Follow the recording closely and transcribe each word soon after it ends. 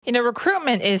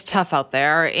Recruitment is tough out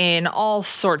there in all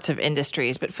sorts of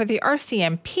industries, but for the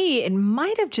RCMP, it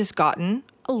might have just gotten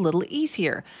a little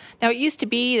easier. Now, it used to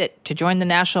be that to join the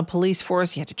National Police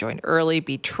Force, you had to join early,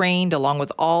 be trained along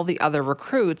with all the other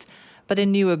recruits, but a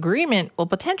new agreement will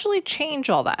potentially change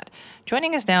all that.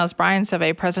 Joining us now is Brian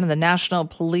Savay, president of the National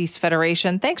Police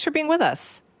Federation. Thanks for being with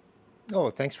us.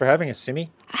 Oh, thanks for having us, Simi.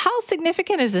 How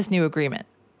significant is this new agreement?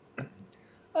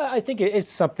 I think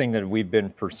it's something that we've been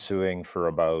pursuing for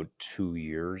about 2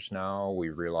 years now. We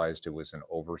realized it was an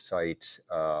oversight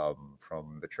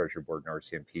from the Treasury Board and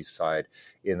RCMP side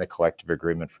in the collective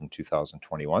agreement from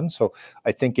 2021. So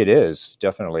I think it is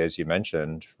definitely, as you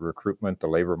mentioned, recruitment, the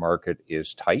labor market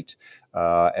is tight,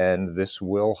 and this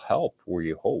will help,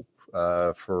 we hope,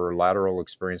 for lateral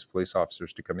experienced police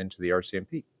officers to come into the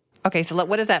RCMP. Okay, so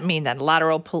what does that mean then,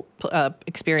 lateral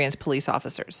experienced police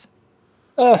officers?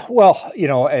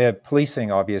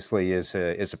 Policing obviously is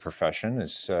a profession.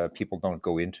 People don't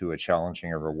go into a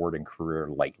challenging or rewarding career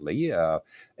lightly.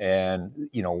 One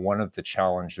of the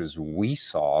challenges we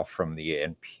saw from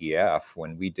the NPF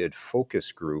when we did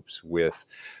focus groups with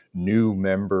new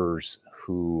members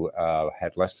who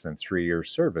had less than 3 years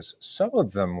service, some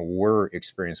of them were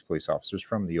experienced police officers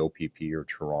from the OPP or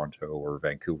Toronto or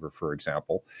Vancouver, for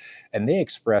example, and they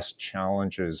expressed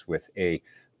challenges with the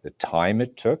time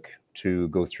it took to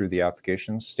go through the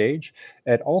application stage.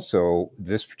 And also,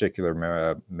 this particular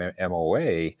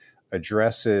MOA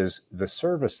addresses the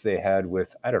service they had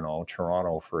with,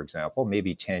 Toronto, for example,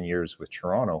 maybe 10 years with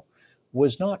Toronto,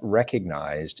 was not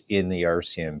recognized in the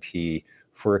RCMP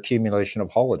for accumulation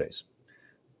of holidays.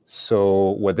 So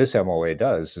what this MOA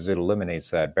does is it eliminates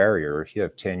that barrier. If you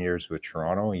have 10 years with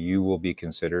Toronto, you will be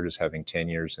considered as having 10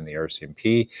 years in the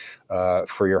RCMP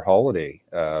for your holiday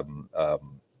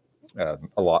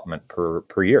allotment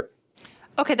per year.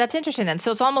 Okay, that's interesting then. So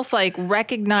it's almost like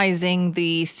recognizing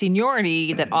the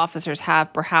seniority that officers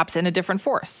have perhaps in a different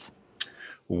force.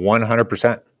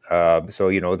 100%.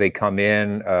 They come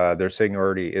in, their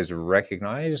seniority is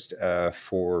recognized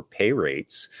for pay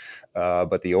rates,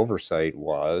 but the oversight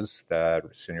was that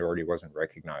seniority wasn't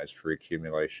recognized for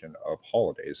accumulation of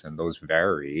holidays, and those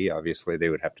vary. Obviously, they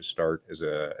would have to start as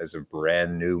a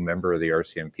brand new member of the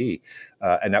RCMP,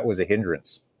 and that was a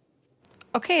hindrance.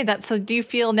 Okay, so do you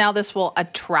feel now this will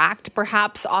attract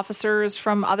perhaps officers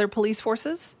from other police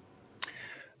forces?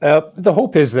 The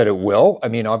hope is that it will. I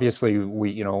mean, obviously,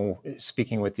 we,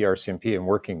 speaking with the RCMP and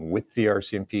working with the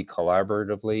RCMP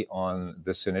collaboratively on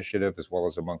this initiative, as well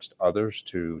as amongst others,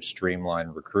 to streamline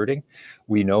recruiting,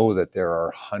 we know that there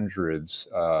are hundreds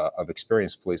of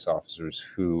experienced police officers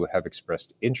who have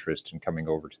expressed interest in coming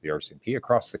over to the RCMP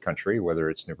across the country, whether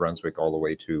it's New Brunswick all the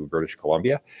way to British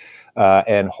Columbia,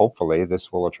 and hopefully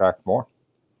this will attract more.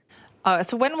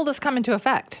 So when will this come into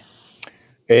effect?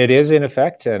 It is in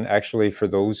effect, and actually for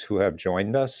those who have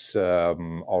joined us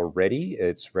already,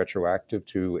 it's retroactive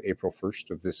to April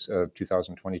 1st of this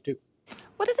 2022.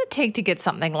 What does it take to get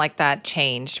something like that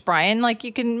changed, Brian? Like,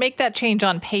 you can make that change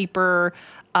on paper,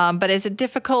 but is it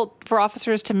difficult for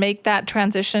officers to make that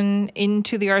transition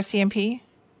into the RCMP?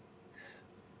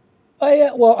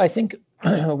 I think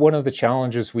one of the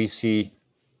challenges we see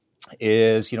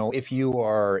is, if you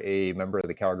are a member of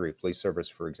the Calgary Police Service,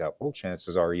 for example,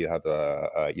 chances are you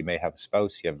may have a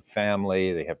spouse, you have a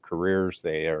family, they have careers,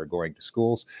 they are going to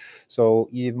schools. So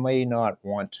you may not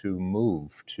want to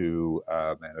move to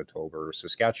Manitoba or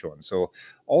Saskatchewan. So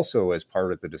also, as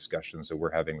part of the discussions that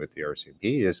we're having with the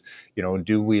RCMP is,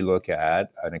 do we look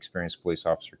at an experienced police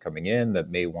officer coming in that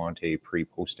may want a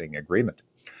pre-posting agreement?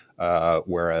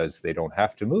 Whereas they don't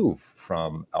have to move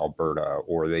from Alberta,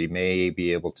 or they may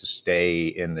be able to stay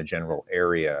in the general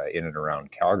area in and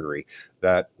around Calgary.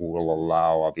 That will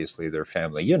allow, obviously, their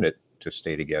family unit to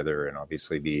stay together and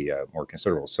obviously be more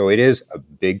considerable. So it is a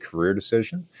big career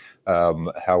decision.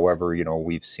 However,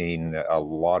 we've seen a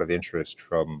lot of interest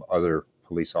from other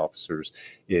police officers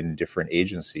in different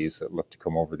agencies that look to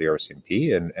come over the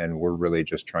RCMP, and we're really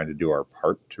just trying to do our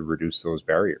part to reduce those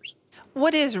barriers.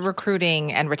 What is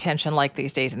recruiting and retention like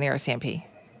these days in the RCMP?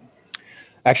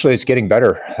 Actually, it's getting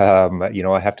better.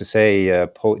 I have to say,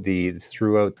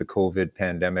 throughout the COVID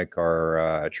pandemic,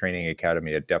 our training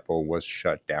academy at Depot was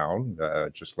shut down,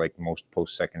 just like most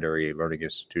post-secondary learning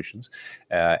institutions,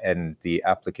 and the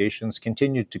applications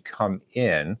continued to come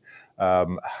in.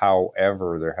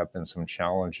 However, there have been some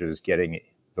challenges getting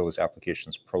those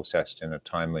applications processed in a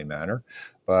timely manner.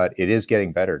 But it is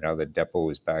getting better now that Depot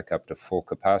is back up to full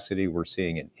capacity. We're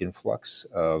seeing an influx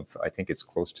of, I think it's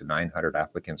close to 900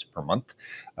 applicants per month.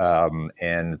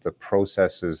 And the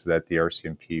processes that the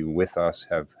RCMP with us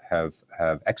have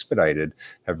expedited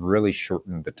have really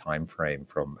shortened the time frame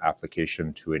from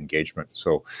application to engagement.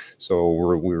 So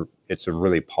it's a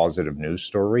really positive news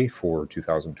story for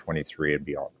 2023 and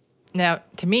beyond. Now,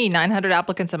 to me, 900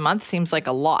 applicants a month seems like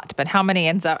a lot, but how many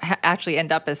actually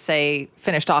end up as, say,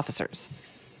 finished officers?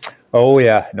 Oh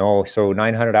yeah, no. So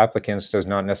 900 applicants does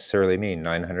not necessarily mean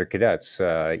 900 cadets.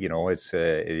 I'm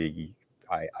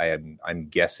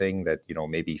guessing that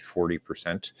maybe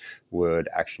 40% would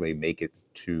actually make it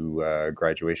to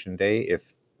graduation day,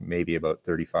 if maybe about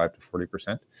 35 to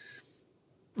 40%.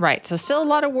 Right. So still a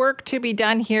lot of work to be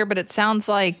done here, but it sounds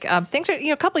like things are,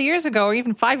 a couple of years ago or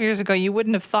even 5 years ago, you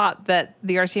wouldn't have thought that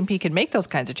the RCMP could make those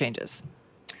kinds of changes.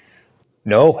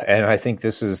 No, and I think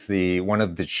this is one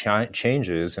of the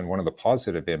changes and one of the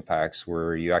positive impacts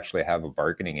where you actually have a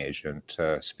bargaining agent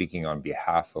speaking on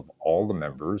behalf of all the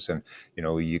members. And,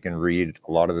 you can read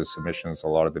a lot of the submissions, a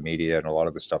lot of the media, and a lot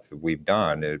of the stuff that we've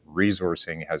done.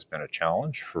 Resourcing has been a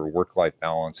challenge for work-life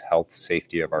balance, health,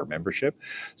 safety of our membership.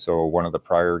 So one of the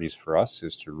priorities for us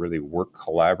is to really work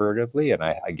collaboratively. And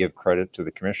I give credit to the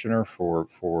commissioner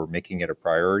for making it a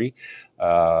priority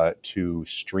to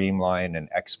streamline and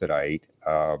expedite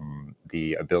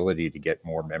the ability to get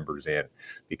more members in,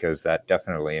 because that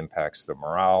definitely impacts the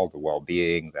morale, the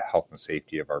well-being, the health and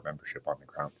safety of our membership on the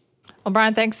ground. Well,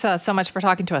 Brian, thanks so much for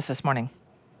talking to us this morning.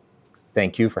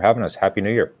 Thank you for having us. Happy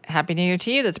New Year. Happy New Year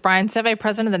to you. That's Brian Seve,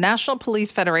 president of the National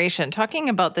Police Federation, talking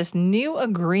about this new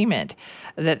agreement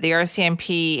that the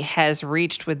RCMP has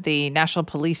reached with the National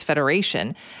Police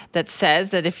Federation that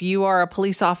says that if you are a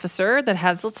police officer that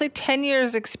has, let's say, 10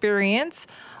 years experience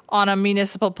on a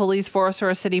municipal police force or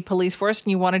a city police force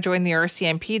and you want to join the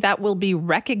RCMP, that will be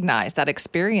recognized. That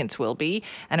experience will be,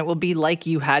 and it will be like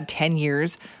you had 10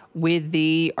 years with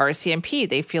the RCMP.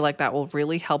 They feel like that will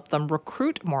really help them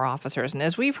recruit more officers. And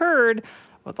as we've heard,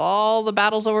 with all the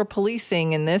battles over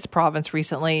policing in this province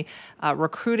recently,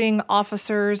 recruiting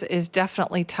officers is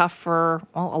definitely tough for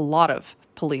a lot of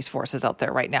police forces out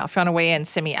there right now. If you want to weigh in,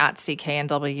 send me at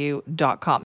cknw.com.